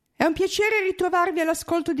È un piacere ritrovarvi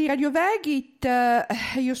all'ascolto di Radio Vegit.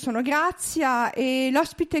 Io sono Grazia e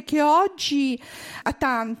l'ospite che ho oggi ha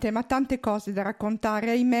tante cose da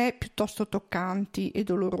raccontare, ahimè, piuttosto toccanti e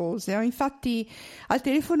dolorose. Ho infatti al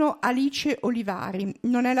telefono Alice Olivari.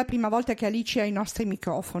 Non è la prima volta che Alice è ai nostri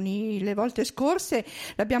microfoni. Le volte scorse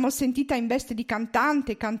l'abbiamo sentita in veste di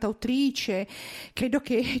cantante, cantautrice. Credo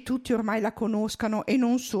che tutti ormai la conoscano e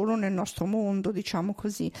non solo nel nostro mondo, diciamo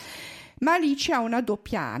così. Ma Alice ha una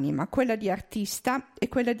doppia anima, quella di artista e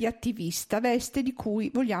quella di attivista, veste di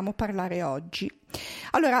cui vogliamo parlare oggi.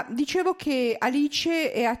 Allora, dicevo che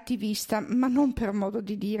Alice è attivista, ma non per modo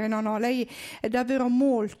di dire, no, lei è davvero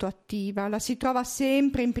molto attiva, la si trova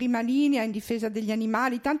sempre in prima linea in difesa degli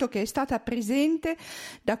animali, tanto che è stata presente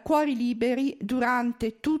da Cuori Liberi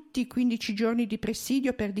durante tutti i 15 giorni di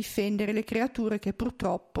presidio per difendere le creature che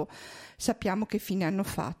purtroppo sappiamo che fine hanno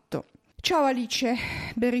fatto. Ciao Alice,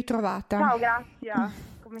 ben ritrovata. Ciao Grazia,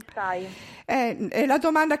 come stai? È la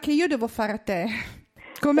domanda che io devo fare a te.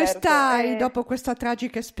 Come Certo, stai dopo questa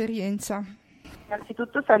tragica esperienza?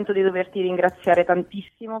 Innanzitutto sento di doverti ringraziare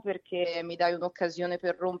tantissimo perché mi dai un'occasione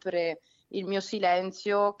per rompere il mio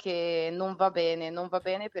silenzio che non va bene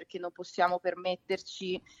perché non possiamo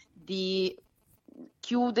permetterci di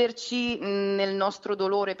chiuderci nel nostro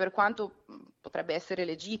dolore, per quanto potrebbe essere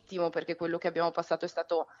legittimo perché quello che abbiamo passato è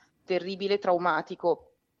stato terribile,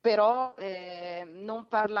 traumatico, però non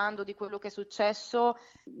parlando di quello che è successo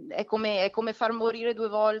è come far morire due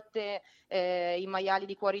volte i maiali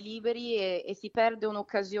di Cuori Liberi e si perde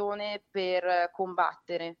un'occasione per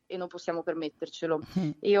combattere e non possiamo permettercelo.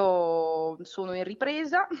 Io sono in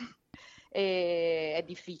ripresa e è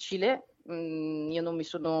difficile. Io non mi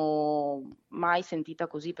sono mai sentita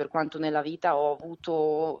così, per quanto nella vita ho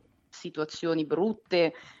avuto situazioni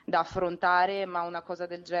brutte da affrontare, ma una cosa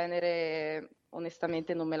del genere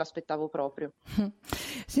onestamente non me l'aspettavo proprio.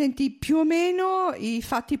 Senti, più o meno i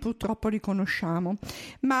fatti purtroppo li conosciamo,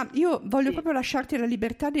 ma io voglio proprio lasciarti la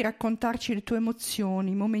libertà di raccontarci le tue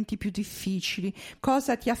emozioni, i momenti più difficili,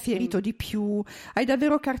 cosa ti ha ferito di più. Hai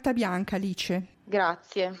davvero carta bianca, Alice?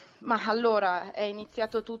 Grazie. Ma allora è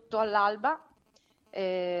iniziato tutto all'alba.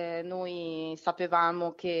 Noi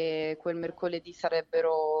sapevamo che quel mercoledì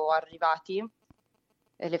sarebbero arrivati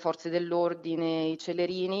le forze dell'ordine, i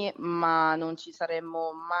celerini, ma non ci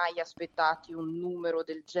saremmo mai aspettati un numero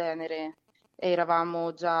del genere.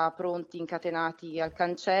 Eravamo già pronti, incatenati al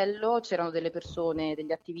cancello, c'erano delle persone,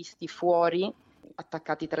 degli attivisti fuori,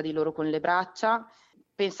 attaccati tra di loro con le braccia.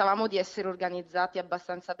 Pensavamo di essere organizzati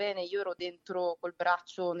abbastanza bene, io ero dentro col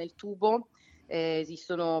braccio nel tubo,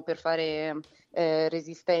 esistono per fare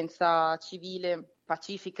resistenza civile,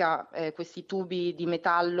 pacifica, questi tubi di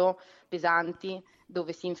metallo pesanti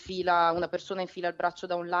dove si infila, una persona infila il braccio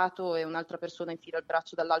da un lato e un'altra persona infila il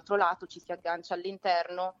braccio dall'altro lato, ci si aggancia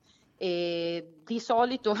all'interno e di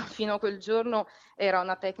solito fino a quel giorno era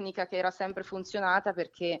una tecnica che era sempre funzionata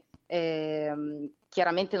perché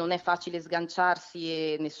chiaramente non è facile sganciarsi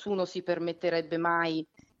e nessuno si permetterebbe mai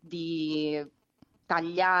di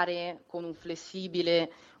tagliare con un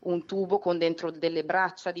flessibile un tubo con dentro delle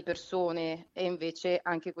braccia di persone e invece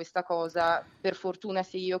anche questa cosa, per fortuna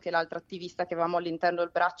sia io che l'altra attivista che avevamo all'interno del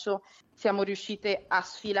braccio, siamo riuscite a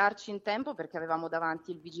sfilarci in tempo perché avevamo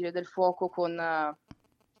davanti il vigile del fuoco con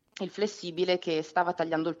il flessibile che stava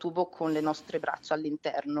tagliando il tubo con le nostre braccia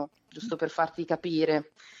all'interno, giusto per farti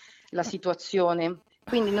capire la situazione.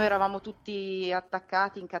 Quindi noi eravamo tutti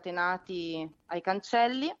attaccati, incatenati ai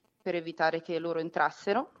cancelli per evitare che loro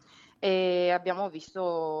entrassero e abbiamo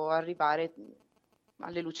visto arrivare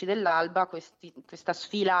alle luci dell'alba questa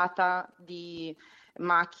sfilata di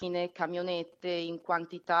macchine, camionette in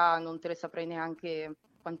quantità, non te le saprei neanche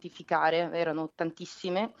quantificare, erano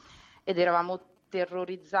tantissime ed eravamo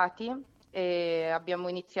terrorizzati e abbiamo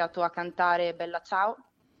iniziato a cantare Bella Ciao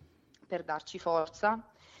per darci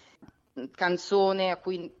forza, canzone a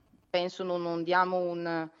cui penso non diamo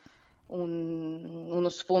uno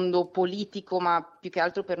sfondo politico, ma più che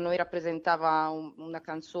altro per noi rappresentava una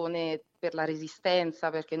canzone per la resistenza,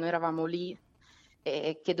 perché noi eravamo lì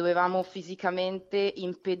e che dovevamo fisicamente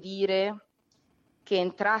impedire che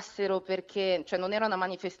entrassero, perché cioè, non era una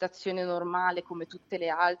manifestazione normale come tutte le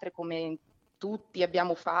altre, come tutti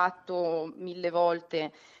abbiamo fatto 1000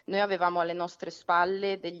 volte. Noi avevamo alle nostre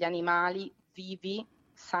spalle degli animali vivi,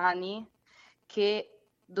 sani, che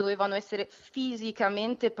dovevano essere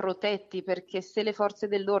fisicamente protetti, perché se le forze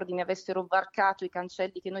dell'ordine avessero varcato i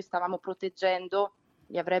cancelli che noi stavamo proteggendo,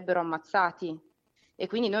 li avrebbero ammazzati. E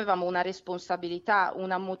quindi noi avevamo una responsabilità,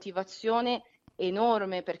 una motivazione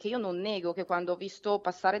enorme, perché io non nego che quando ho visto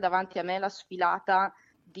passare davanti a me la sfilata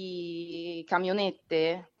di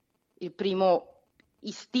camionette, il primo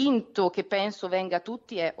istinto che penso venga a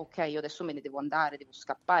tutti è: ok, io adesso me ne devo andare, devo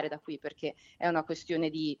scappare da qui, perché è una questione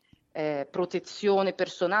di protezione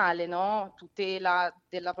personale, no? Tutela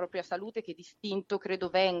della propria salute, che d'istinto credo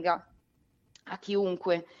venga a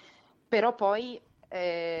chiunque. Però poi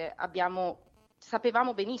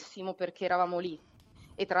sapevamo benissimo perché eravamo lì,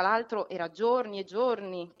 e tra l'altro era giorni e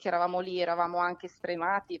giorni che eravamo lì, eravamo anche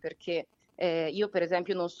stremati perché io per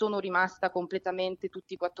esempio non sono rimasta completamente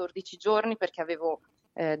tutti i 14 giorni perché avevo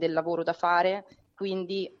del lavoro da fare,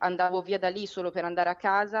 quindi andavo via da lì solo per andare a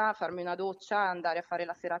casa, farmi una doccia, andare a fare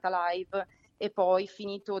la serata live, e poi,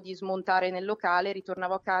 finito di smontare nel locale,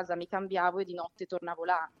 ritornavo a casa, mi cambiavo e di notte tornavo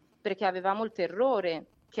là, perché avevamo il terrore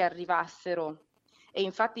che arrivassero. E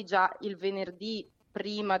infatti già il venerdì,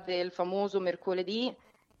 prima del famoso mercoledì,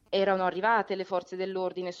 erano arrivate le forze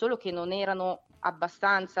dell'ordine, solo che non erano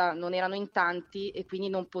abbastanza, non erano in tanti, e quindi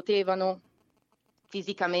non potevano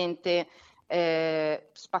fisicamente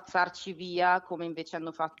spazzarci via come invece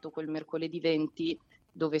hanno fatto quel mercoledì 20,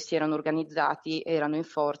 dove si erano organizzati, erano in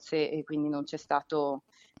forze, e quindi non c'è stato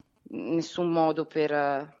nessun modo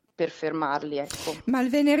per fermarli, ecco. Ma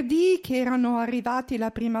il venerdì che erano arrivati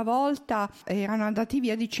la prima volta erano andati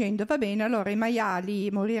via dicendo: va bene, allora i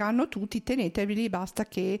maiali moriranno tutti, teneteveli, basta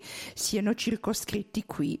che siano circoscritti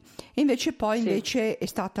qui. E invece poi invece è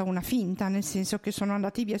stata una finta, nel senso che sono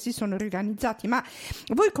andati via, si sono riorganizzati. Ma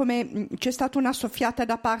voi come, c'è stata una soffiata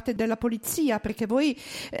da parte della polizia? Perché voi,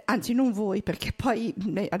 anzi non voi, perché poi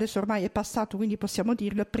adesso ormai è passato, quindi possiamo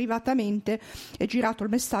dirlo, privatamente è girato il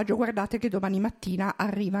messaggio: guardate che domani mattina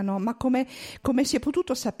arrivano. Ma come si è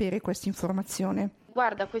potuto sapere questa informazione?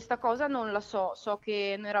 Guarda, questa cosa non la so, so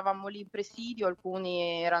che noi eravamo lì in presidio,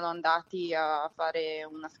 alcuni erano andati a fare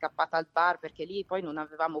una scappata al bar, perché lì poi non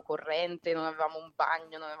avevamo corrente, non avevamo un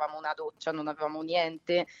bagno, non avevamo una doccia, non avevamo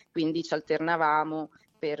niente, quindi ci alternavamo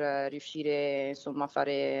per riuscire insomma a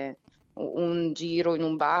fare un giro in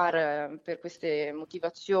un bar per queste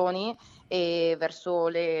motivazioni. E verso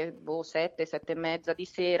le 7, 7:30 di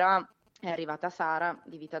sera è arrivata Sara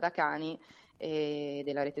di Vita da Cani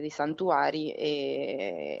della rete dei santuari,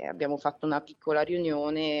 e abbiamo fatto una piccola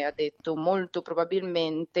riunione e ha detto: molto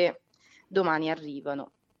probabilmente domani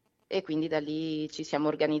arrivano. E quindi da lì ci siamo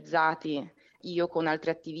organizzati, io con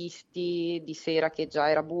altri attivisti, di sera che già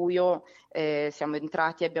era buio, siamo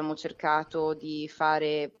entrati e abbiamo cercato di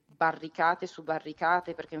fare barricate su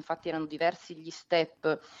barricate, perché infatti erano diversi gli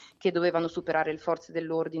step che dovevano superare le forze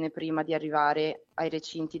dell'ordine prima di arrivare ai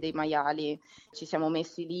recinti dei maiali. Ci siamo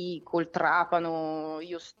messi lì col trapano,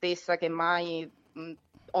 io stessa che mai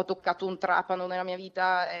ho toccato un trapano nella mia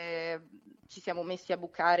vita, ci siamo messi a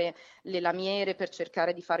bucare le lamiere per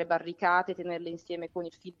cercare di fare barricate, tenerle insieme con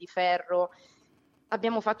il fil di ferro.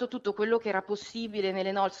 Abbiamo fatto tutto quello che era possibile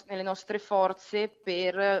nelle nostre forze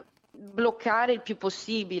per bloccare il più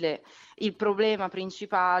possibile. Il problema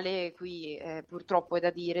principale qui purtroppo è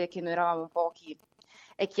da dire che noi eravamo pochi.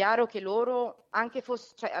 È chiaro che loro, anche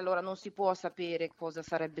allora non si può sapere cosa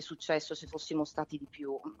sarebbe successo se fossimo stati di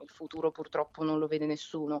più, il futuro purtroppo non lo vede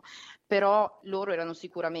nessuno, però loro erano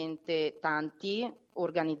sicuramente tanti,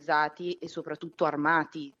 organizzati e soprattutto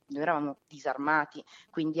armati. Noi eravamo disarmati,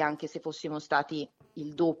 quindi anche se fossimo stati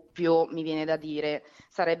il doppio, mi viene da dire,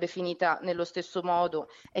 sarebbe finita nello stesso modo.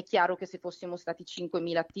 È chiaro che se fossimo stati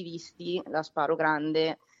 5.000 attivisti, la sparo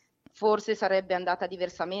grande, forse sarebbe andata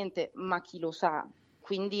diversamente, ma chi lo sa.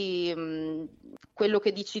 Quindi quello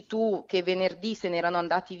che dici tu, che venerdì se ne erano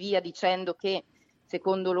andati via dicendo che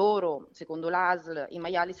secondo loro, secondo l'ASL, i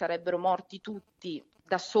maiali sarebbero morti tutti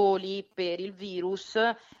da soli per il virus,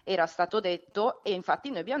 era stato detto, e infatti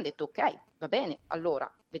noi abbiamo detto: ok, va bene,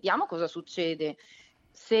 allora vediamo cosa succede.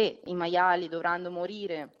 Se i maiali dovranno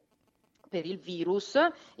morire per il virus,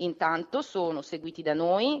 intanto sono seguiti da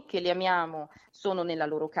noi, che li amiamo, sono nella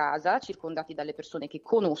loro casa, circondati dalle persone che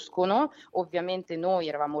conoscono. Ovviamente noi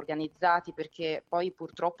eravamo organizzati, perché poi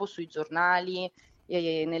purtroppo sui giornali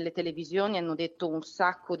e nelle televisioni hanno detto un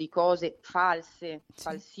sacco di cose false,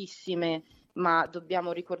 falsissime, ma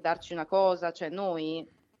dobbiamo ricordarci una cosa, cioè noi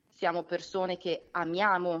siamo persone che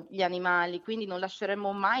amiamo gli animali, quindi non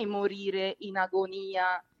lasceremmo mai morire in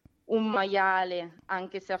agonia un maiale,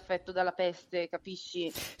 anche se affetto dalla peste, capisci?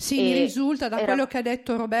 Sì, mi risulta da quello che ha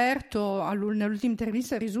detto Roberto nell'ultima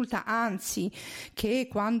intervista, risulta anzi che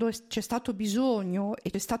quando c'è stato bisogno e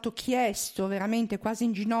è stato chiesto veramente quasi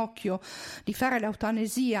in ginocchio di fare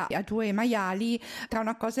l'eutanasia a 2 maiali, tra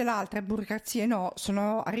una cosa e l'altra, burocrazie no,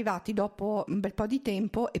 sono arrivati dopo un bel po' di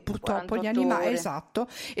tempo, e purtroppo gli animali, esatto,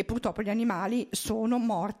 e purtroppo gli animali sono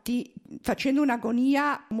morti facendo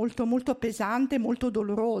un'agonia molto molto pesante, molto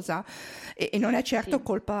dolorosa. E non è certo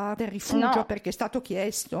colpa del rifugio, perché è stato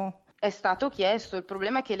chiesto. È stato chiesto, il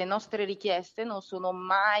problema è che le nostre richieste non sono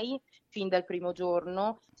mai, fin dal primo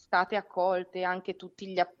giorno, state accolte, anche tutti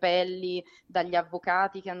gli appelli dagli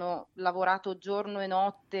avvocati che hanno lavorato giorno e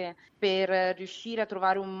notte per riuscire a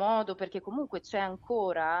trovare un modo, perché comunque c'è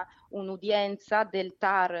ancora un'udienza del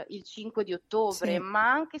TAR il 5 di ottobre, Sì,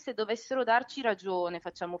 ma anche se dovessero darci ragione,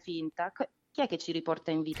 facciamo finta, chi è che ci riporta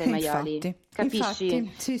in vita i maiali? infatti,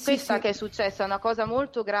 Capisci? sì, sì, Questa sì. che è successa è una cosa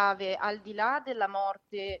molto grave, al di là della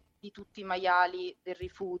morte di tutti i maiali del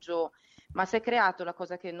rifugio, ma si è creato la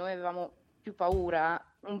cosa che noi avevamo più paura,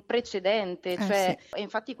 un precedente, Sì. cioè, e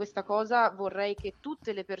infatti questa cosa vorrei che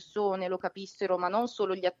tutte le persone lo capissero, ma non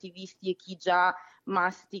solo gli attivisti e chi già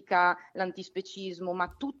mastica l'antispecismo,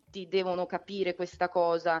 ma tutti devono capire questa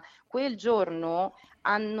cosa. Quel giorno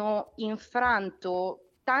hanno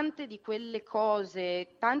infranto tante di quelle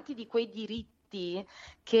cose, tanti di quei diritti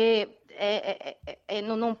che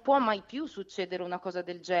non può mai più succedere una cosa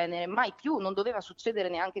del genere, mai più, non doveva succedere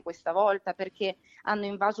neanche questa volta perché hanno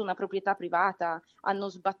invaso una proprietà privata, hanno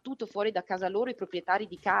sbattuto fuori da casa loro i proprietari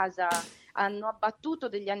di casa, hanno abbattuto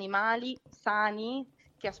degli animali sani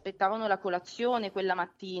che aspettavano la colazione quella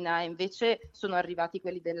mattina e invece sono arrivati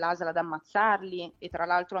quelli dell'ASL ad ammazzarli e tra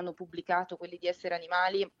l'altro hanno pubblicato quelli di Essere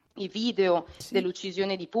Animali i video Sì,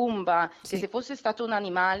 dell'uccisione di Pumba, che sì. se fosse stato un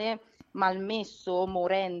animale malmesso,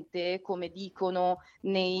 morente, come dicono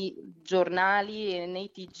nei giornali e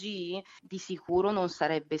nei TG, di sicuro non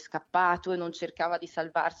sarebbe scappato e non cercava di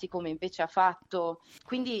salvarsi come invece ha fatto.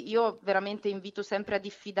 Quindi io veramente invito sempre a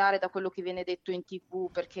diffidare da quello che viene detto in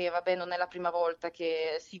TV, perché vabbè, non è la prima volta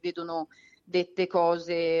che si vedono dette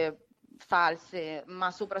cose false,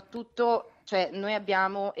 ma soprattutto, cioè, noi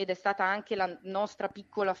abbiamo, ed è stata anche la nostra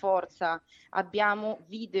piccola forza, abbiamo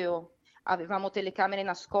video, avevamo telecamere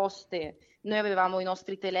nascoste, noi avevamo i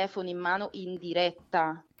nostri telefoni in mano in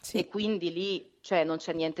diretta Sì. e quindi lì, cioè, non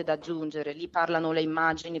c'è niente da aggiungere, lì parlano le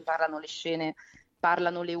immagini, parlano le scene,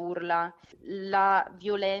 parlano le urla, la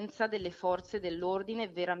violenza delle forze dell'ordine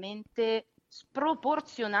è veramente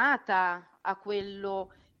sproporzionata a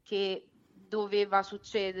quello che doveva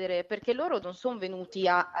succedere, perché loro non sono venuti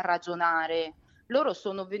a ragionare, loro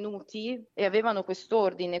sono venuti e avevano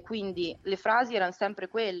quest'ordine, quindi le frasi erano sempre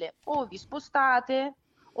quelle, o vi spostate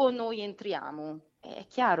o noi entriamo. È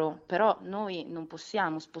chiaro, però noi non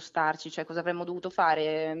possiamo spostarci, cioè cosa avremmo dovuto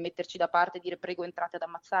fare? Metterci da parte e dire prego entrate ad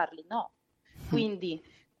ammazzarli? No. Quindi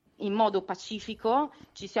in modo pacifico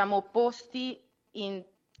ci siamo opposti in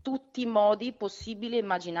tutti i modi possibili e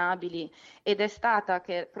immaginabili ed è stata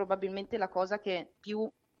che probabilmente la cosa che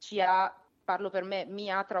più ci ha, parlo per me,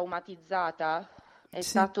 mi ha traumatizzata è Sì.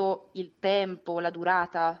 stato il tempo, la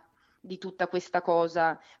durata di tutta questa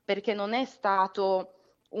cosa, perché non è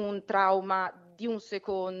stato un trauma di un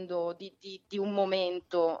secondo, di un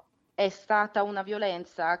momento, è stata una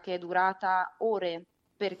violenza che è durata ore,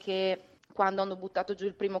 perché quando hanno buttato giù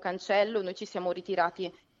il primo cancello noi ci siamo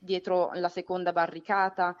ritirati dietro la seconda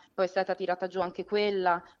barricata, poi è stata tirata giù anche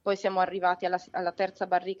quella, poi siamo arrivati alla terza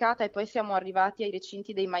barricata e poi siamo arrivati ai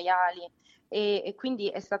recinti dei maiali. E quindi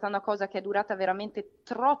è stata una cosa che è durata veramente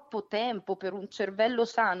troppo tempo per un cervello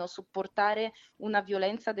sano sopportare una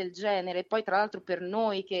violenza del genere. Poi tra l'altro per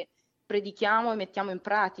noi che predichiamo e mettiamo in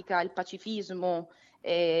pratica il pacifismo,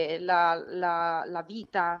 la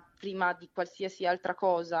vita prima di qualsiasi altra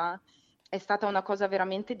cosa, è stata una cosa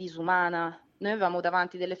veramente disumana. Noi avevamo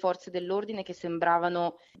davanti delle forze dell'ordine che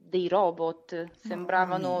sembravano dei robot, Mamma mia.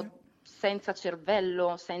 sembravano senza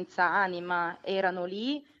cervello, senza anima, erano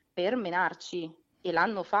lì per menarci e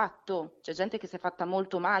l'hanno fatto. C'è gente che si è fatta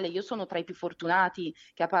molto male, io sono tra i più fortunati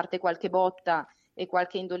che a parte qualche botta e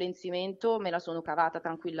qualche indolenzimento me la sono cavata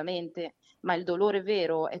tranquillamente, ma il dolore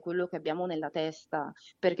vero è quello che abbiamo nella testa,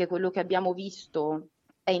 perché quello che abbiamo visto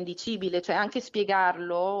è indicibile, cioè anche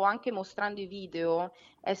spiegarlo o anche mostrando i video,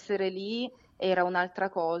 essere lì era un'altra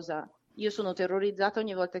cosa. Io sono terrorizzata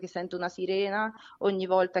ogni volta che sento una sirena, ogni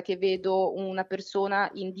volta che vedo una persona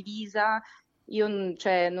in divisa,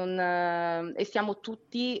 cioè, non, e siamo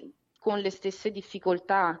tutti con le stesse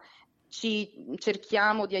difficoltà. Ci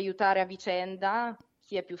cerchiamo di aiutare a vicenda,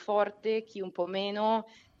 chi è più forte, chi un po' meno,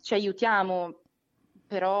 ci aiutiamo,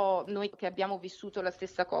 però noi che abbiamo vissuto la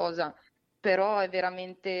stessa cosa, però è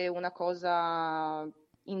veramente una cosa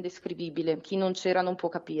indescrivibile. Chi non c'era non può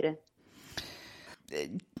capire.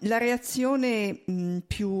 La reazione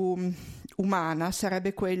più umana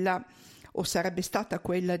sarebbe quella, o sarebbe stata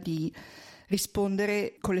quella di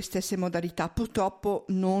rispondere con le stesse modalità, purtroppo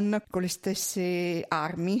non con le stesse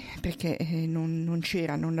armi, perché non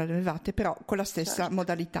c'erano, non le avevate, però con la stessa Certo.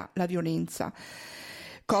 modalità, la violenza,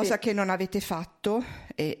 cosa Sì. che non avete fatto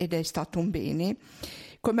ed è stato un bene.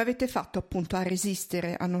 Come avete fatto appunto a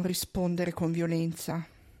resistere, a non rispondere con violenza?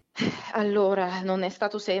 Allora, non è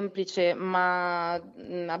stato semplice, ma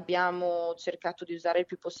abbiamo cercato di usare il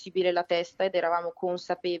più possibile la testa ed eravamo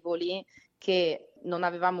consapevoli che non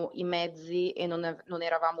avevamo i mezzi e non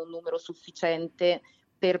eravamo un numero sufficiente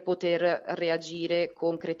per poter reagire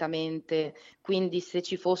concretamente. Quindi se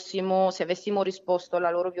avessimo risposto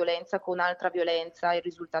alla loro violenza con altra violenza, il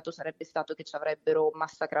risultato sarebbe stato che ci avrebbero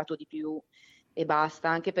massacrato di più e basta,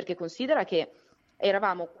 anche perché considera che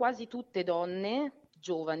eravamo quasi tutte donne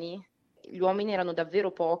giovani, gli uomini erano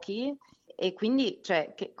davvero pochi e quindi,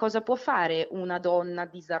 cioè, che cosa può fare una donna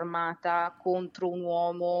disarmata contro un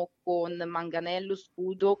uomo con manganello,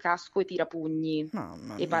 scudo, casco e tirapugni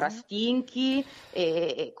Mamma e mia. parastinchi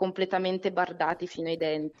e completamente bardati fino ai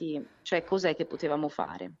denti? Cioè, cos'è che potevamo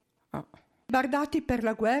fare? Ah. Bardati per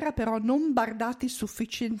la guerra, però non bardati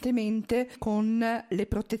sufficientemente con le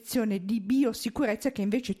protezioni di biosicurezza che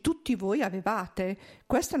invece tutti voi avevate.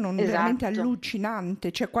 Questo è veramente Esatto.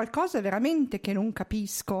 allucinante, c'è qualcosa veramente che non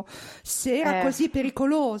capisco. Se era Eh, così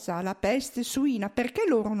pericolosa la peste suina, perché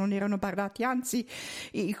loro non erano bardati? Anzi,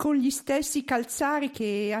 con gli stessi calzari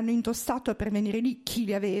che hanno indossato per venire lì, chi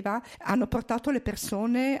li aveva, hanno portato le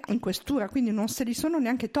persone in questura, quindi non se li sono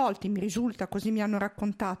neanche tolti, mi risulta, così mi hanno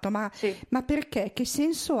raccontato, sì, ma perché? Che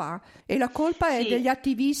senso ha? E la colpa è sì. degli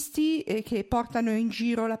attivisti che portano in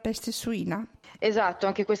giro la peste suina? Esatto,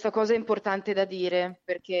 anche questa cosa è importante da dire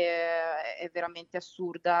perché è veramente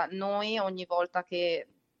assurda. Noi ogni volta che,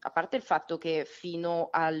 a parte il fatto che fino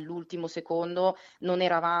all'ultimo secondo non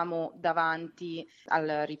eravamo davanti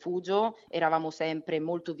al rifugio, eravamo sempre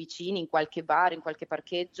molto vicini in qualche bar, in qualche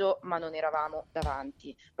parcheggio, ma non eravamo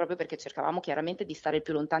davanti, proprio perché cercavamo chiaramente di stare il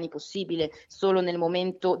più lontani possibile. Solo nel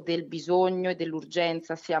momento del bisogno e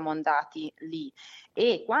dell'urgenza siamo andati lì.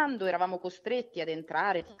 E quando eravamo costretti ad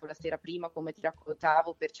entrare, tipo la sera prima, come ti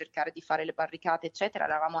raccontavo, per cercare di fare le barricate, eccetera,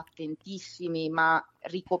 eravamo attentissimi, ma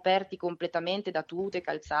ricoperti completamente da tute,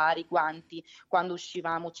 calzari, guanti. Quando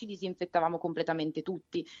uscivamo ci disinfettavamo completamente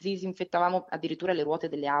tutti, disinfettavamo addirittura le ruote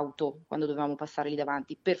delle auto quando dovevamo passare lì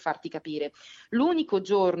davanti, per farti capire. L'unico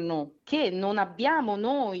giorno che non abbiamo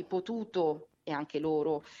noi potuto e anche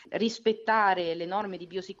loro rispettare le norme di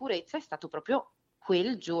biosicurezza è stato proprio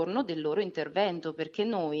quel giorno del loro intervento, perché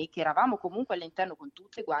noi che eravamo comunque all'interno con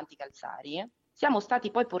tutte guanti calzari, siamo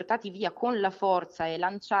stati poi portati via con la forza e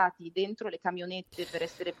lanciati dentro le camionette per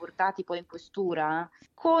essere portati poi in questura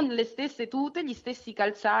con le stesse tute, gli stessi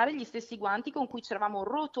calzari, gli stessi guanti con cui ci eravamo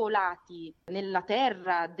rotolati nella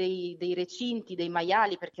terra dei recinti, dei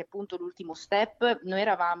maiali, perché appunto l'ultimo step, noi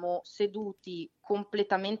eravamo seduti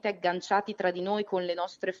completamente agganciati tra di noi con le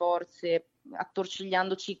nostre forze,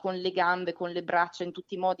 attorcigliandoci con le gambe, con le braccia, in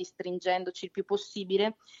tutti i modi, stringendoci il più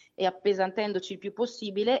possibile e appesantendoci il più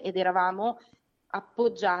possibile ed eravamo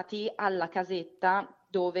appoggiati alla casetta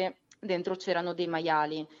dove dentro c'erano dei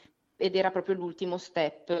maiali ed era proprio l'ultimo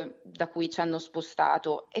step da cui ci hanno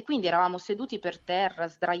spostato e quindi eravamo seduti per terra,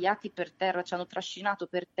 sdraiati per terra, ci hanno trascinato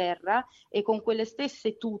per terra e con quelle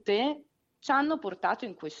stesse tute ci hanno portato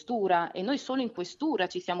in questura e noi solo in questura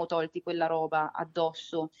ci siamo tolti quella roba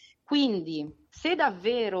addosso. Quindi se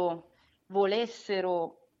davvero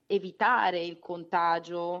volessero evitare il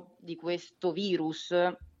contagio di questo virus,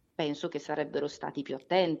 penso che sarebbero stati più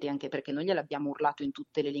attenti, anche perché noi gliel'abbiamo urlato in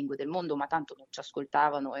tutte le lingue del mondo, ma tanto non ci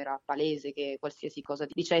ascoltavano, era palese che qualsiasi cosa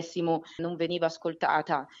dicessimo non veniva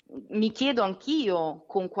ascoltata. Mi chiedo anch'io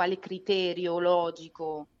con quale criterio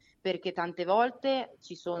logico, perché tante volte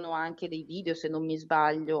ci sono anche dei video, se non mi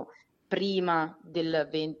sbaglio, prima del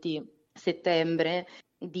 20 settembre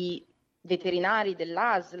di veterinari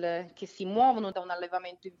dell'ASL che si muovono da un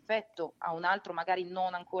allevamento infetto a un altro magari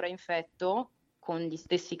non ancora infetto con gli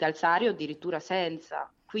stessi calzari o addirittura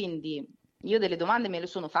senza. Quindi io delle domande me le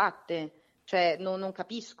sono fatte, cioè non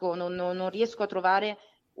capisco, non riesco a trovare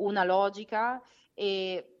una logica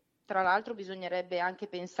e tra l'altro bisognerebbe anche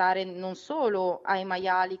pensare non solo ai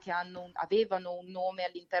maiali che avevano un nome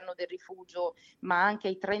all'interno del rifugio, ma anche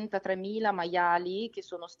ai 33.000 maiali che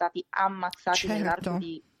sono stati ammazzati nell'arco Certo,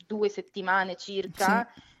 di 2 settimane sì.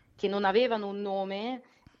 circa, che non avevano un nome,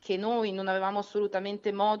 che noi non avevamo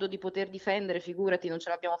assolutamente modo di poter difendere, figurati, non ce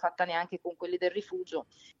l'abbiamo fatta neanche con quelli del rifugio,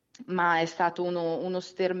 ma è stato uno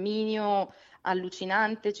sterminio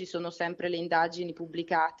allucinante. Ci sono sempre le indagini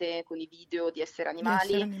pubblicate con i video di esseri Di essere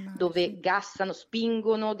animali animali, sì. dove gassano,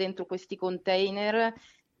 spingono dentro questi container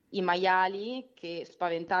i maiali che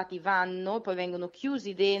spaventati vanno, poi vengono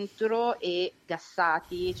chiusi dentro e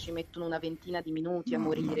gassati, ci mettono una ventina di minuti a Mamma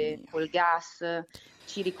morire mia. col gas.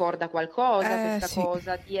 Ci ricorda qualcosa questa Sì.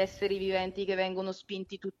 cosa di esseri viventi che vengono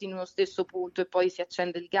spinti tutti in uno stesso punto e poi si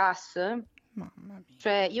accende il gas? Mamma mia.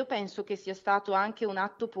 Cioè, io penso che sia stato anche un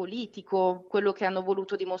atto politico quello che hanno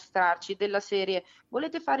voluto dimostrarci, della serie: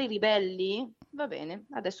 volete fare i ribelli? Va bene,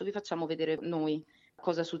 adesso vi facciamo vedere noi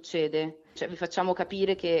cosa succede. Cioè, vi facciamo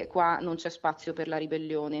capire che qua non c'è spazio per la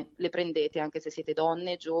ribellione. Le prendete anche se siete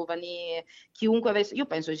donne, giovani, chiunque avesse. Io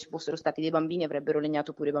penso che ci fossero stati dei bambini, avrebbero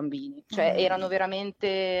legnato pure i bambini. Cioè, Mamma erano mia.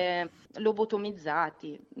 veramente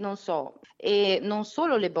lobotomizzati, non so. E non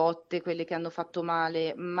solo le botte, quelle che hanno fatto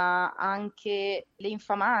male, ma anche le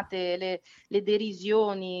infamate, le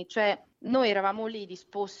derisioni. Cioè, noi eravamo lì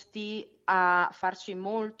disposti a farci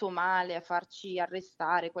molto male, a farci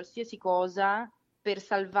arrestare, qualsiasi cosa per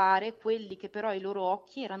salvare quelli che però ai loro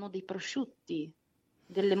occhi erano dei prosciutti,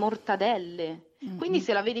 delle mortadelle. Quindi Mm-mm.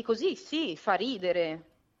 se la vedi così, sì, fa ridere,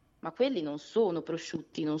 ma quelli non sono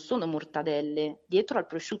prosciutti, non sono mortadelle. Dietro al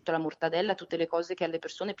prosciutto e alla mortadella tutte le cose che alle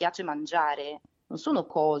persone piace mangiare, non sono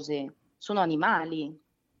cose, sono animali.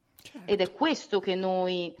 Ed è Certo. questo che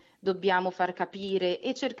noi dobbiamo far capire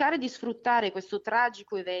e cercare di sfruttare questo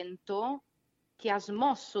tragico evento che ha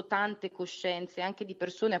smosso tante coscienze, anche di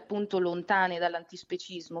persone appunto lontane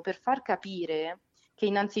dall'antispecismo, per far capire che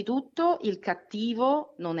innanzitutto il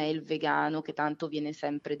cattivo non è il vegano, che tanto viene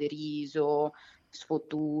sempre deriso,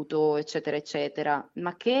 sfottuto, eccetera, eccetera,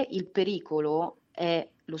 ma che il pericolo è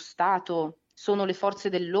lo Stato, sono le forze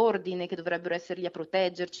dell'ordine che dovrebbero essere lì a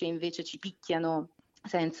proteggerci e invece ci picchiano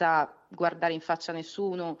senza guardare in faccia a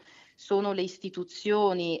nessuno, sono le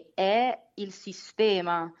istituzioni, è il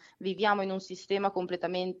sistema. Viviamo in un sistema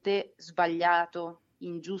completamente sbagliato,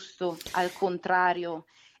 ingiusto, al contrario,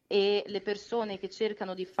 e le persone che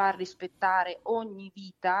cercano di far rispettare ogni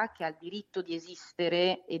vita che ha il diritto di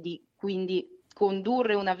esistere e di quindi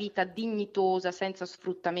condurre una vita dignitosa, senza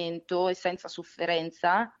sfruttamento e senza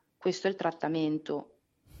sofferenza, questo è il trattamento.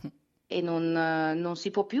 E non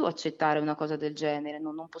si può più accettare una cosa del genere,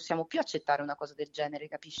 non possiamo più accettare una cosa del genere,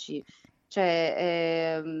 capisci?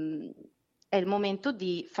 Cioè, è il momento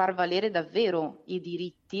di far valere davvero i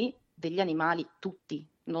diritti degli animali, tutti,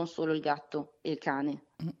 non solo il gatto e il cane.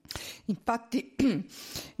 Infatti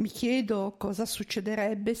mi chiedo cosa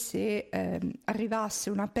succederebbe se arrivasse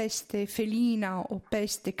una peste felina o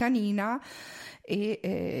peste canina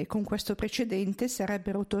e con questo precedente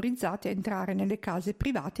sarebbero autorizzati a entrare nelle case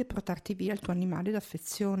private e portarti via il tuo animale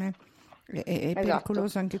d'affezione. È Esatto.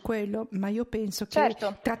 pericoloso anche quello, ma io penso che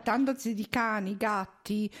Certo, trattandosi di cani,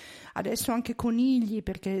 gatti, adesso anche conigli,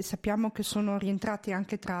 perché sappiamo che sono rientrati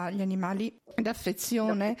anche tra gli animali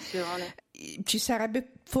d'affezione, d'affezione. ci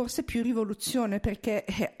sarebbe forse più rivoluzione perché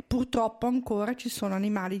purtroppo ancora ci sono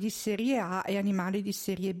animali di serie A e animali di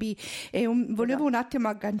serie B e volevo un Esatto. attimo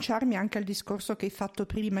agganciarmi anche al discorso che hai fatto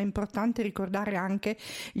prima. È importante ricordare anche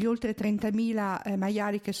gli oltre 30.000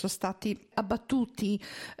 maiali che sono stati abbattuti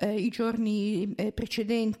i giorni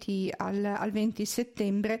precedenti al 20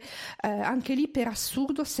 settembre. Anche lì per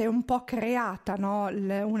assurdo si è un po' creata, no?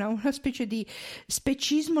 Una specie di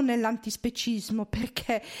specismo nell'antispecismo,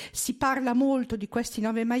 perché si parla molto di questi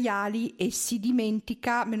 9 maiali e si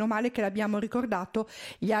dimentica, meno male che l'abbiamo ricordato,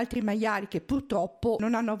 gli altri maiali che purtroppo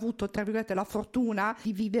non hanno avuto, tra virgolette, la fortuna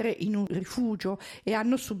di vivere in un rifugio e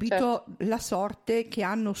hanno Certo. subito la sorte che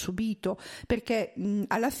hanno subito, perché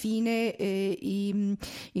alla fine le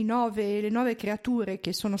 9 creature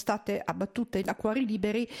che sono state abbattute da Cuori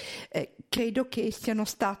Liberi credo che siano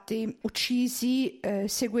stati uccisi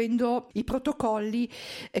seguendo i protocolli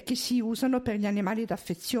che si usano per gli animali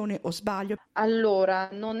d'affezione, o sbaglio? Allora,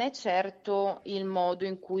 non è certo il modo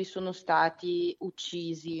in cui sono stati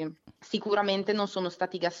uccisi. Sicuramente non sono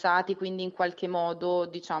stati gassati, quindi in qualche modo,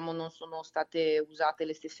 diciamo, non sono state usate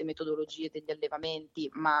le stesse metodologie degli allevamenti,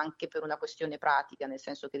 ma anche per una questione pratica, nel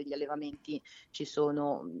senso che degli allevamenti ci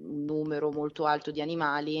sono un numero molto alto di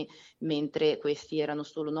animali, mentre questi erano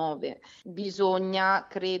solo 9. Bisogna,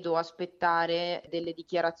 credo, aspettare delle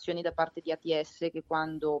dichiarazioni da parte di ATS che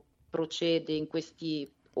quando procede in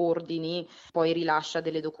questi ordini poi rilascia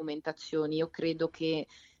delle documentazioni. Io credo che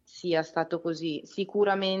sia stato così.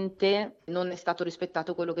 Sicuramente non è stato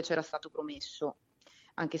rispettato quello che c'era stato promesso,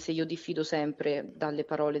 anche se io diffido sempre dalle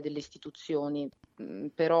parole delle istituzioni,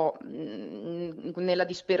 però nella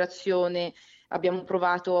disperazione abbiamo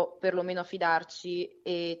provato perlomeno a fidarci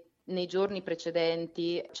e nei giorni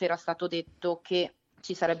precedenti c'era stato detto che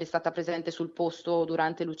ci sarebbe stata presente sul posto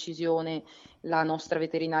durante l'uccisione la nostra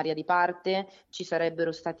veterinaria di parte, ci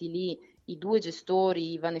sarebbero stati lì i 2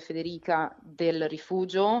 gestori, Ivan e Federica, del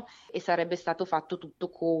rifugio e sarebbe stato fatto tutto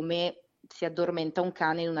come si addormenta un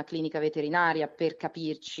cane in una clinica veterinaria, per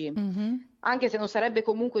capirci. Mm-hmm. Anche se non sarebbe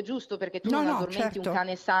comunque giusto, perché tu non addormenti un certo.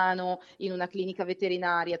 cane sano in una clinica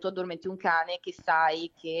veterinaria, tu addormenti un cane che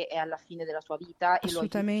sai che è alla fine della sua vita e lo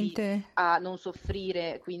aiuti a non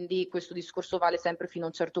soffrire, quindi questo discorso vale sempre fino a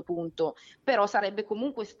un certo punto, però sarebbe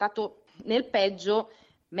comunque stato nel peggio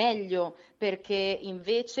meglio, perché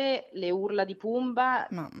invece le urla di Pumba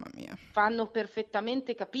Mamma mia. fanno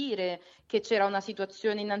perfettamente capire che c'era una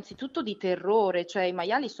situazione innanzitutto di terrore, cioè i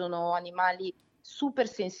maiali sono animali super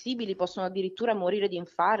sensibili, possono addirittura morire di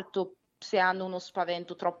infarto se hanno uno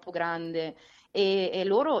spavento troppo grande. E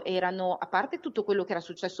loro erano, a parte tutto quello che era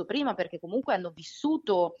successo prima, perché comunque hanno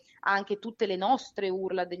vissuto anche tutte le nostre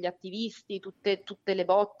urla degli attivisti, tutte le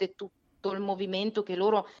botte, tutto il movimento che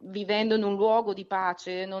loro, vivendo in un luogo di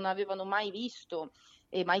pace, non avevano mai visto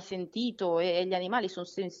e mai sentito, e gli animali sono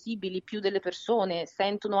sensibili più delle persone,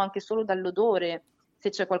 sentono anche solo dall'odore se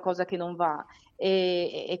c'è qualcosa che non va,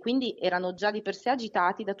 e quindi erano già di per sé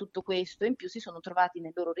agitati da tutto questo, e in più si sono trovati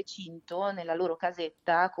nel loro recinto, nella loro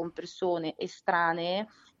casetta, con persone estranee,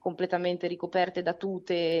 completamente ricoperte da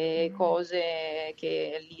tute, cose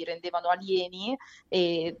che li rendevano alieni,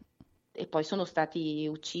 e poi sono stati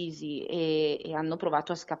uccisi e hanno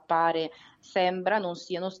provato a scappare. Sembra non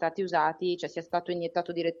siano stati usati, cioè sia stato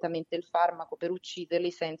iniettato direttamente il farmaco per ucciderli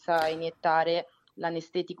senza iniettare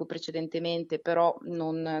l'anestetico precedentemente, però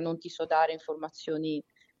non ti so dare informazioni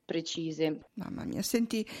precise. Mamma mia,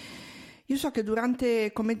 senti, io so che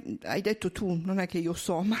durante, come hai detto tu, non è che io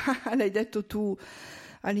so, ma l'hai detto tu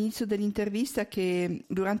all'inizio dell'intervista, che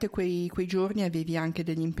durante quei giorni avevi anche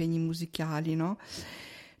degli impegni musicali, no?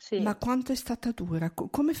 Sì. Ma quanto è stata dura?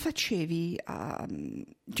 Come facevi a...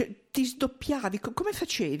 cioè, ti sdoppiavi? Come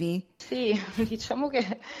facevi? Sì, diciamo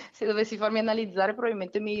che se dovessi farmi analizzare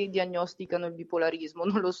probabilmente mi diagnosticano il bipolarismo,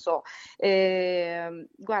 non lo so.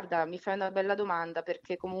 Guarda, mi fai una bella domanda,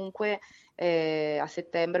 perché comunque a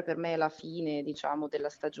settembre per me è la fine, diciamo, della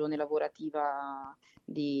stagione lavorativa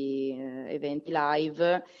di eventi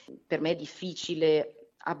live. Per me è difficile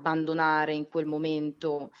abbandonare in quel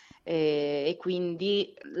momento, e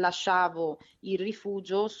quindi lasciavo il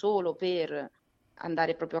rifugio solo per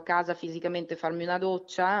andare proprio a casa fisicamente, farmi una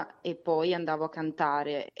doccia e poi andavo a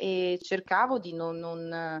cantare, e cercavo di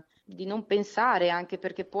non pensare, anche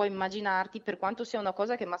perché puoi immaginarti, per quanto sia una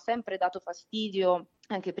cosa che mi ha sempre dato fastidio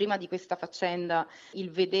anche prima di questa faccenda,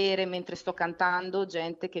 il vedere mentre sto cantando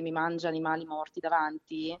gente che mi mangia animali morti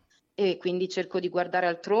davanti. E quindi cerco di guardare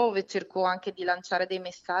altrove, cerco anche di lanciare dei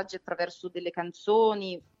messaggi attraverso delle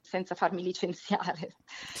canzoni senza farmi licenziare.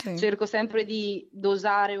 Sì. Cerco sempre di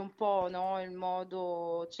dosare un po', no, il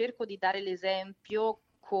modo, cerco di dare l'esempio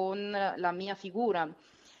con la mia figura,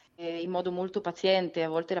 in modo molto paziente. A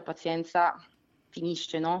volte la pazienza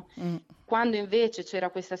finisce, no? Quando invece c'era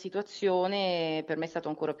questa situazione, per me è stato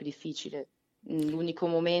ancora più difficile. L'unico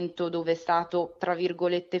momento dove è stato, tra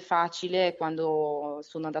virgolette, facile è quando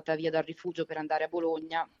sono andata via dal rifugio per andare a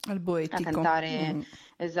Bologna Al a Boetico. cantare,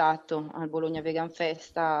 esatto, al Bologna Vegan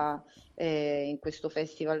Festa, in questo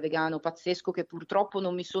festival vegano pazzesco che purtroppo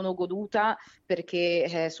non mi sono goduta,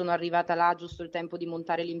 perché sono arrivata là giusto il tempo di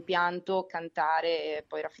montare l'impianto, cantare, e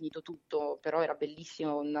poi era finito tutto, però era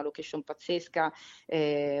bellissimo, una location pazzesca,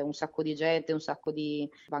 un sacco di gente, un sacco di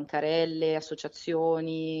bancarelle,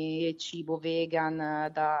 associazioni, cibo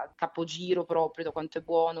vegan da capogiro proprio, da quanto è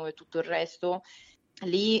buono e tutto il resto.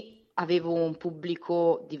 Lì avevo un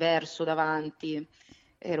pubblico diverso davanti,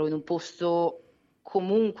 ero in un posto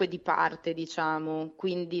comunque di parte, diciamo,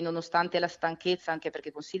 quindi nonostante la stanchezza, anche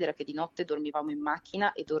perché considera che di notte dormivamo in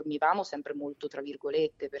macchina e dormivamo sempre molto tra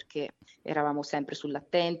virgolette, perché eravamo sempre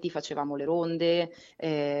sull'attenti, facevamo le ronde,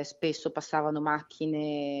 spesso passavano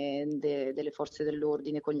macchine delle forze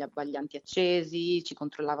dell'ordine con gli abbaglianti accesi, ci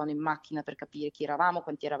controllavano in macchina per capire chi eravamo,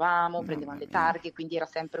 quanti eravamo, prendevano le targhe, quindi era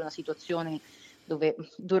sempre una situazione dove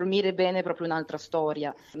dormire bene è proprio un'altra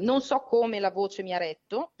storia. Non so come la voce mi ha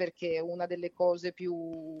retto, perché una delle cose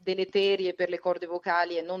più deleterie per le corde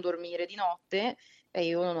vocali è non dormire di notte, e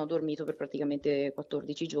io non ho dormito per praticamente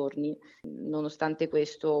 14 giorni. Nonostante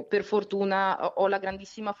questo, per fortuna, ho la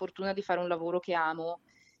grandissima fortuna di fare un lavoro che amo,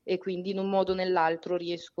 e quindi in un modo o nell'altro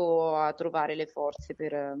riesco a trovare le forze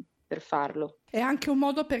per farlo. È anche un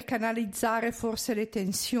modo per canalizzare forse le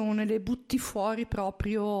tensioni, le butti fuori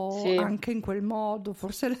proprio Sì. anche in quel modo.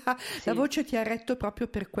 Forse la Sì. voce ti ha retto proprio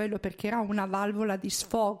per quello, perché era una valvola di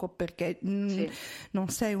sfogo, perché Sì. non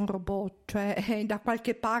sei un robot, cioè da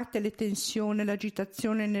qualche parte le tensioni,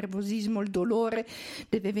 l'agitazione, il nervosismo, il dolore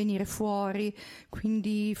deve venire fuori,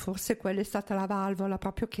 quindi forse quella è stata la valvola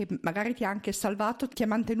proprio che magari ti ha anche salvato, ti ha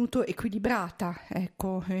mantenuto equilibrata,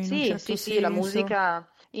 ecco, in un certo senso. Sì, la musica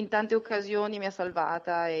in tante occasioni mi ha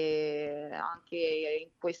salvata e anche in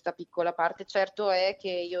questa piccola parte. Certo è che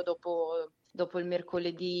io dopo il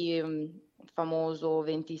mercoledì famoso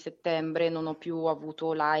 20 settembre non ho più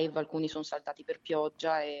avuto live, alcuni sono saltati per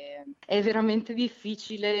pioggia e è veramente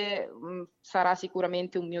difficile, sarà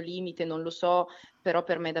sicuramente un mio limite, non lo so, però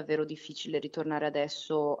per me è davvero difficile ritornare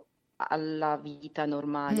adesso alla vita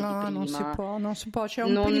normale di No, prima. non si può, c'è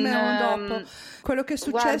un Non, prima e un dopo. Quello che è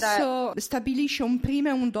guarda, successo stabilisce un prima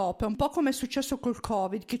e un dopo, è un po' come è successo col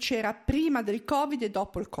Covid, che c'era prima del Covid e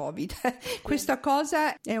dopo il Covid. sì. Questa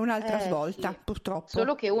cosa è un'altra Sì, svolta, purtroppo.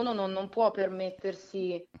 solo che uno non può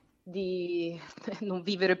permettersi di non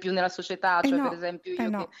vivere più nella società, Eh cioè no, per esempio eh io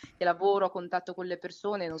no. che lavoro a contatto con le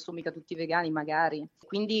persone, non sono mica tutti vegani magari.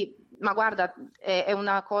 Quindi, ma guarda, è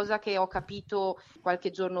una cosa che ho capito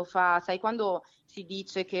qualche giorno fa, sai quando si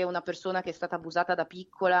dice che una persona che è stata abusata da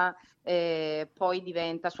piccola poi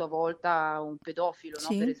diventa a sua volta un pedofilo, no?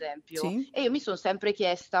 Per Sì, esempio. sì. E io mi sono sempre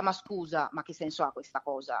chiesta, ma scusa, ma che senso ha questa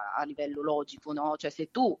cosa a livello logico, no? Cioè se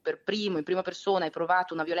tu per primo, in prima persona, hai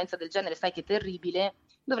provato una violenza del genere, sai che è terribile,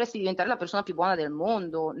 dovresti diventare la persona più buona del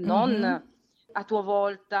mondo, non Mhm. a tua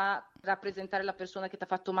volta rappresentare la persona che ti ha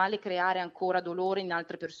fatto male e creare ancora dolore in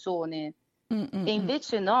altre persone. Mm, mm, E mm.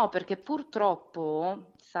 invece no, perché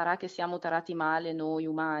purtroppo sarà che siamo tarati male noi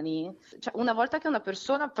umani. Cioè, una volta che una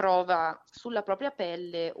persona prova sulla propria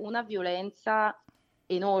pelle una violenza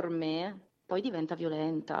enorme, poi diventa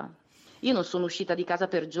violenta. Io non sono uscita di casa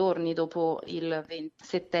per giorni dopo il 20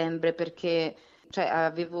 settembre perché cioè,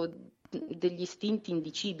 avevo degli istinti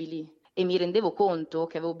indicibili e mi rendevo conto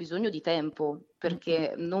che avevo bisogno di tempo Mm, mm.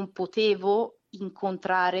 perché non potevo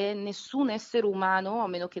incontrare nessun essere umano a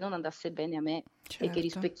meno che non andasse bene a me e che Certo,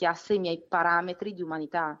 rispecchiasse i miei parametri di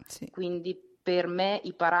umanità. sì. Quindi per me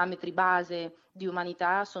i parametri base di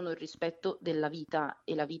umanità sono il rispetto della vita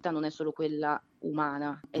e la vita non è solo quella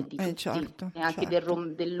umana, è di tutti, Certo, è anche certo.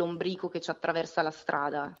 dell'ombrico che ci attraversa la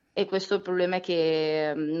strada. E questo il problema è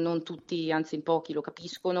che non tutti, anzi in pochi lo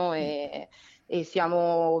capiscono e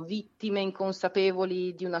siamo vittime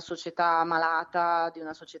inconsapevoli di una società malata, di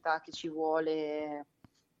una società che ci vuole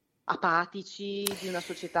apatici, di una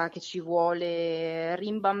società che ci vuole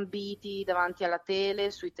rimbambiti davanti alla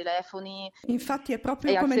tele, sui telefoni Infatti è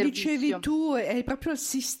proprio e al come dicevi servizio. tu, è proprio il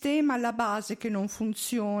sistema alla base che non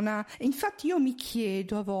funziona. E infatti io mi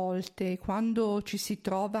chiedo a volte, quando ci si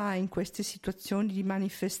trova in queste situazioni di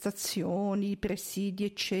manifestazioni, presidi,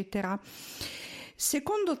 eccetera,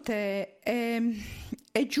 secondo te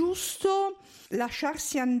è giusto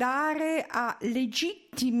lasciarsi andare a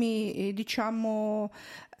legittimi, diciamo,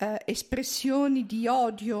 espressioni di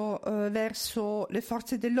odio verso le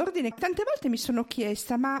forze dell'ordine? Tante volte mi sono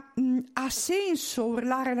chiesta, ma ha senso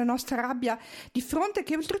urlare la nostra rabbia di fronte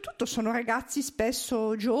che oltretutto sono ragazzi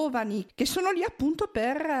spesso giovani che sono lì appunto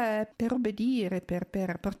per obbedire,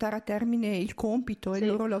 per portare a termine il compito e il Sì.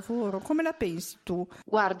 loro lavoro? Come la pensi tu?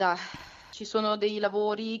 Guarda, ci sono dei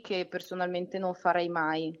lavori che personalmente non farei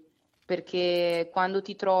mai, perché quando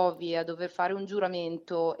ti trovi a dover fare un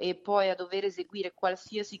giuramento e poi a dover eseguire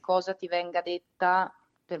qualsiasi cosa ti venga detta,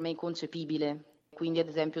 per me è inconcepibile. Quindi, ad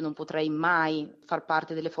esempio, non potrei mai far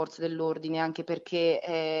parte delle forze dell'ordine, anche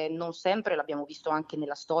perché non sempre, l'abbiamo visto anche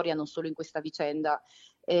nella storia, non solo in questa vicenda,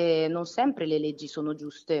 non sempre le leggi sono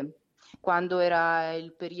giuste. Quando era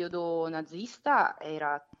il periodo nazista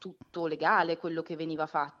era tutto legale quello che veniva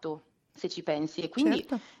fatto, se ci pensi, e quindi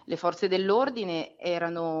Certo. le forze dell'ordine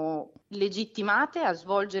erano legittimate a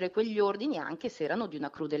svolgere quegli ordini anche se erano di una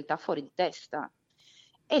crudeltà fuori di testa.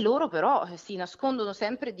 E loro però si nascondono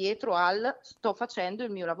sempre dietro al sto facendo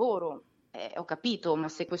il mio lavoro. Ho capito, ma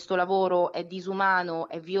se questo lavoro è disumano,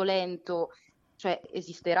 è violento, cioè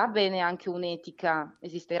esisterà bene anche un'etica,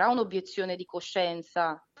 esisterà un'obiezione di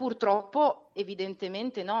coscienza? Purtroppo,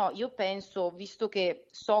 evidentemente no. Io penso, visto che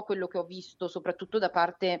so quello che ho visto, soprattutto da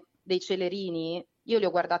parte dei celerini, io li ho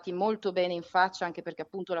guardati molto bene in faccia, anche perché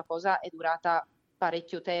appunto la cosa è durata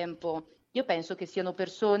parecchio tempo. Io penso che siano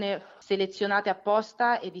persone selezionate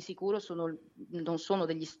apposta e di sicuro non sono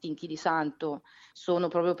degli stinchi di santo, sono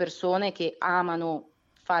proprio persone che amano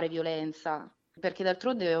fare violenza, perché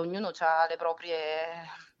d'altronde ognuno ha le proprie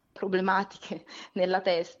problematiche nella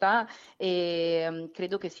testa e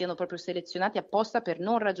credo che siano proprio selezionati apposta per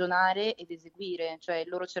non ragionare ed eseguire, cioè il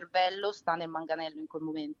loro cervello sta nel manganello in quel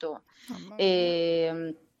momento. Mamma mia.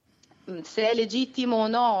 E, se è legittimo o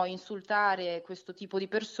no insultare questo tipo di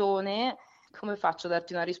persone, come faccio a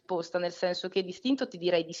darti una risposta? Nel senso che d'istinto ti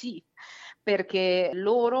direi di sì, perché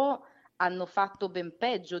loro hanno fatto ben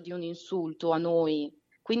peggio di un insulto a noi,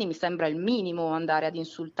 Quindi mi sembra il minimo andare ad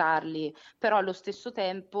insultarli, però allo stesso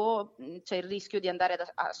tempo c'è il rischio di andare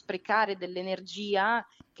a sprecare dell'energia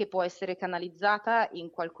che può essere canalizzata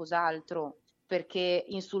in qualcos'altro, perché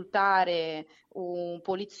insultare un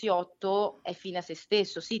poliziotto è fine a se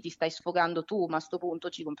stesso. Sì, ti stai sfogando tu, ma a sto punto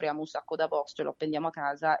ci compriamo un sacco da box, ce lo appendiamo a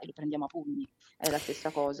casa e lo prendiamo a pugni, è la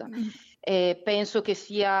stessa cosa. Penso che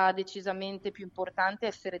sia decisamente più importante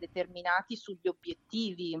essere determinati sugli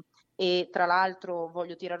obiettivi. E tra l'altro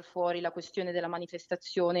voglio tirar fuori la questione della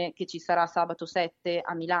manifestazione che ci sarà sabato 7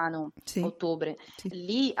 a Milano, Sì, ottobre. sì.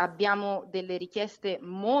 Lì abbiamo delle richieste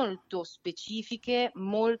molto specifiche,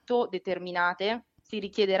 molto determinate. Si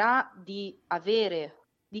richiederà di avere,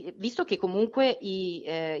 visto che comunque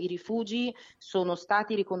i rifugi sono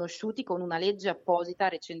stati riconosciuti con una legge apposita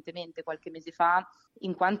recentemente, qualche mese fa,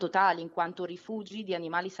 in quanto tali, in quanto rifugi di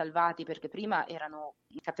animali salvati, perché prima erano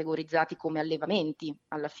categorizzati come allevamenti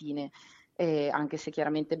alla fine, anche se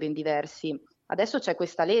chiaramente ben diversi. Adesso c'è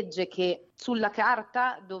questa legge che sulla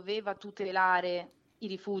carta doveva tutelare i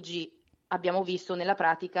rifugi. Abbiamo visto nella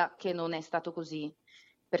pratica che non è stato così,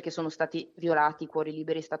 perché sono stati violati, Cuori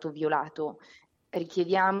Liberi è stato violato.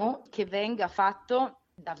 Richiediamo che venga fatto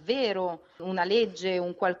davvero una legge,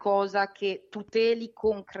 un qualcosa che tuteli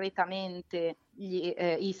concretamente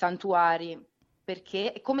i santuari,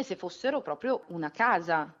 perché è come se fossero proprio una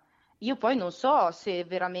casa. Io poi non so se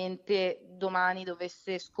veramente domani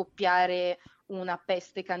dovesse scoppiare una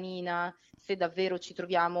peste canina, se davvero ci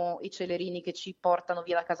troviamo i celerini che ci portano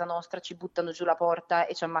via da casa nostra, ci buttano giù la porta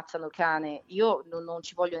e ci ammazzano il cane. Io non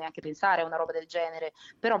ci voglio neanche pensare a una roba del genere,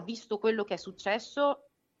 però visto quello che è successo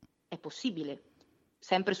è possibile.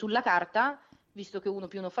 Sempre sulla carta, visto che 1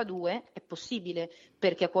 più 1 fa 2, è possibile,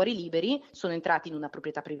 perché a Cuori Liberi sono entrati in una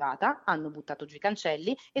proprietà privata, hanno buttato giù i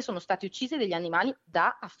cancelli e sono stati uccisi degli animali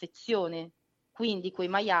da affezione. Quindi quei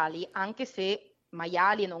maiali, anche se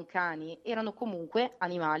maiali e non cani, erano comunque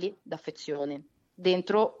animali d'affezione,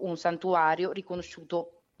 dentro un santuario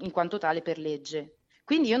riconosciuto in quanto tale per legge.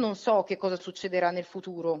 Quindi io non so che cosa succederà nel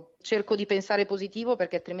futuro, cerco di pensare positivo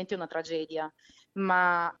perché altrimenti è una tragedia,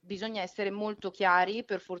 ma bisogna essere molto chiari.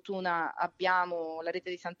 Per fortuna abbiamo, la rete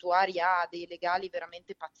dei santuari ha dei legali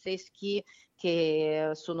veramente pazzeschi che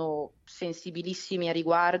sono sensibilissimi a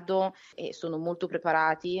riguardo e sono molto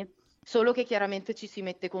preparati. Solo che chiaramente ci si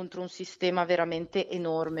mette contro un sistema veramente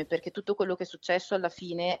enorme, perché tutto quello che è successo alla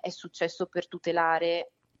fine è successo per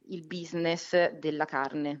tutelare il business della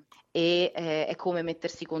carne e è come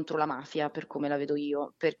mettersi contro la mafia, per come la vedo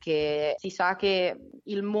io, perché si sa che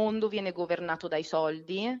il mondo viene governato dai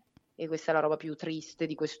soldi e questa è la roba più triste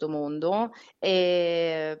di questo mondo.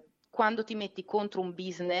 E quando ti metti contro un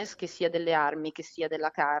business, che sia delle armi, che sia della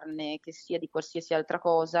carne, che sia di qualsiasi altra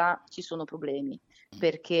cosa, ci sono problemi,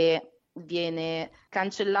 perché viene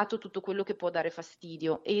cancellato tutto quello che può dare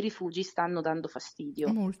fastidio e i rifugi stanno dando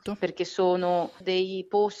fastidio, Molto. perché sono dei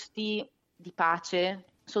posti di pace,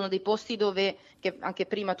 sono dei posti dove, che anche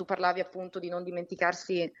prima tu parlavi appunto di non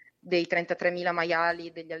dimenticarsi dei 33.000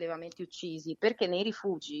 maiali degli allevamenti uccisi, perché nei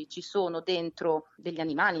rifugi ci sono dentro degli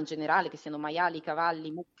animali in generale, che siano maiali,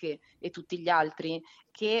 cavalli, mucche e tutti gli altri,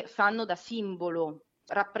 che fanno da simbolo,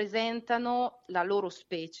 rappresentano la loro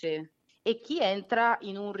specie. E chi entra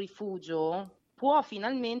in un rifugio può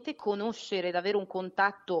finalmente conoscere ed avere un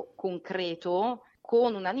contatto concreto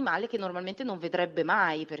con un animale che normalmente non vedrebbe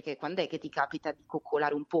mai, perché quando è che ti capita di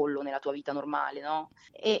coccolare un pollo nella tua vita normale, no?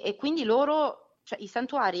 E quindi loro, cioè i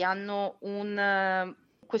santuari hanno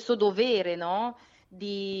questo dovere, no?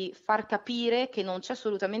 Di far capire che non c'è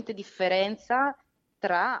assolutamente differenza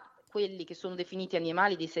tra quelli che sono definiti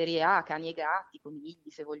animali di serie A, cani e gatti,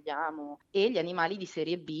 conigli se vogliamo, e gli animali di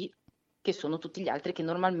serie B, che sono tutti gli altri che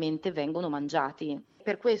normalmente vengono mangiati.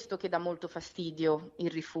 Per questo che dà molto fastidio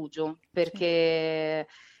il rifugio, perché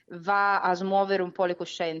va a smuovere un po' le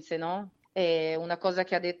coscienze, no? È una cosa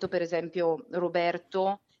che ha detto per esempio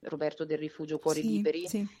Roberto del rifugio Cuori Sì, Liberi,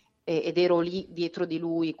 sì. ed ero lì dietro di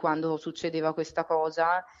lui quando succedeva questa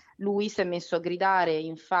cosa. Lui si è messo a gridare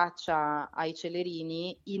in faccia ai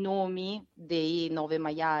celerini i nomi dei 9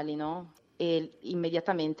 maiali, no? E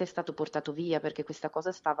immediatamente è stato portato via perché questa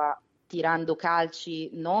cosa stava tirando calci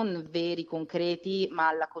non veri, concreti, ma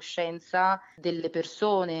alla coscienza delle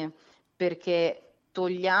persone, perché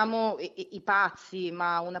togliamo i pazzi,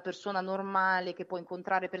 ma una persona normale che può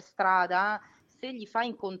incontrare per strada, se gli fai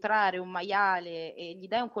incontrare un maiale e gli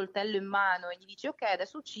dai un coltello in mano e gli dici ok,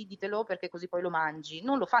 adesso ucciditelo perché così poi lo mangi,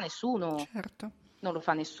 non lo fa nessuno. Certo. Non lo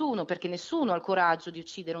fa nessuno, perché nessuno ha il coraggio di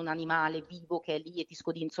uccidere un animale vivo che è lì e ti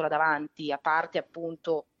scodinzola davanti, a parte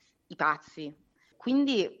appunto i pazzi.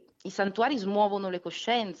 Quindi i santuari smuovono le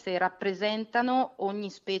coscienze, rappresentano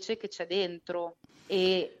ogni specie che c'è dentro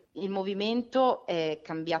e il movimento è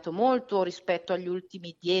cambiato molto rispetto agli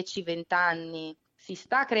ultimi 10-20 anni. Si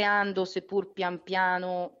sta creando, seppur pian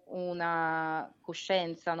piano, una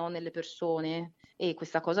coscienza, no, nelle persone, e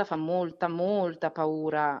questa cosa fa molta, molta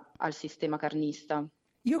paura al sistema carnista.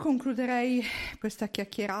 Io concluderei questa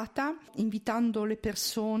chiacchierata invitando le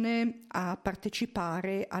persone a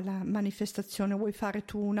partecipare alla manifestazione. Vuoi fare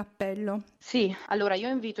tu un appello? Sì, allora io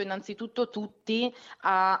invito innanzitutto tutti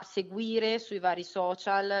a seguire sui vari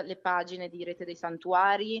social le pagine di Rete dei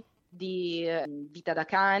Santuari, di Vita da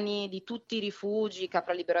Cani, di tutti i rifugi,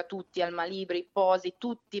 Capra Libera Tutti, Alma Libri, Posi,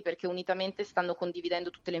 tutti, perché unitamente stanno condividendo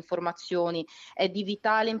tutte le informazioni. È di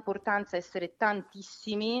vitale importanza essere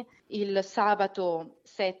tantissimi il sabato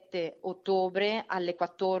 7 ottobre alle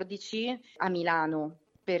 14 a Milano,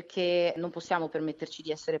 perché non possiamo permetterci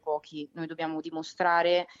di essere pochi. Noi dobbiamo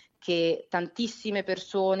dimostrare che tantissime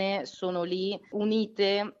persone sono lì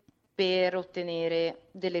unite per ottenere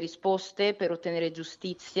delle risposte, per ottenere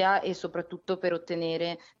giustizia e soprattutto per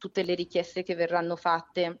ottenere tutte le richieste che verranno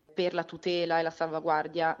fatte per la tutela e la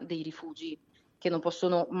salvaguardia dei rifugi, che non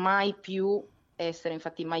possono mai più essere,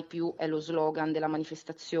 infatti mai più è lo slogan della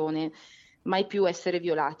manifestazione, mai più essere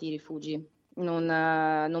violati i rifugi.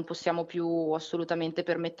 Non possiamo più assolutamente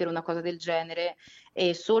permettere una cosa del genere,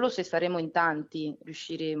 e solo se saremo in tanti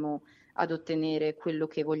riusciremo ad ottenere quello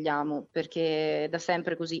che vogliamo, perché da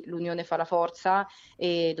sempre così l'unione fa la forza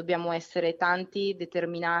e dobbiamo essere tanti,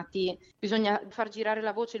 determinati. Bisogna far girare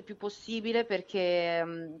la voce il più possibile,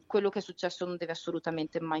 perché quello che è successo non deve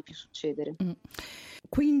assolutamente mai più succedere.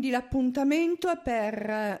 Quindi l'appuntamento è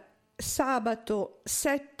per sabato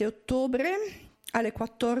 7 ottobre alle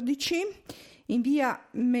 14 in via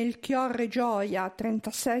Melchiorre Gioia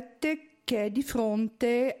 37, che è di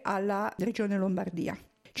fronte alla Regione Lombardia.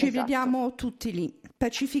 Ci Esatto. vediamo tutti lì,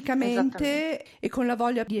 pacificamente e con la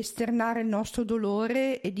voglia di esternare il nostro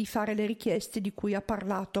dolore e di fare le richieste di cui ha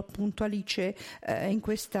parlato appunto Alice in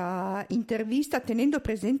questa intervista, tenendo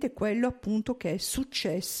presente quello appunto che è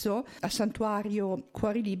successo al Santuario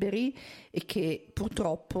Cuori Liberi e che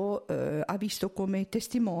purtroppo ha visto come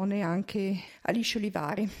testimone anche Alice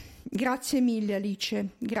Olivari. Grazie mille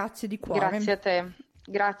Alice, grazie di cuore. Grazie a te,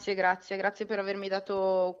 grazie per avermi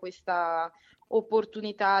dato questa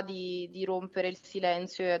opportunità di rompere il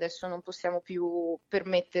silenzio, e adesso non possiamo più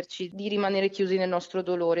permetterci di rimanere chiusi nel nostro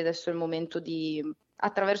dolore. Adesso è il momento di,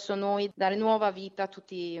 attraverso noi, dare nuova vita a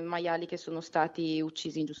tutti i maiali che sono stati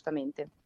uccisi ingiustamente.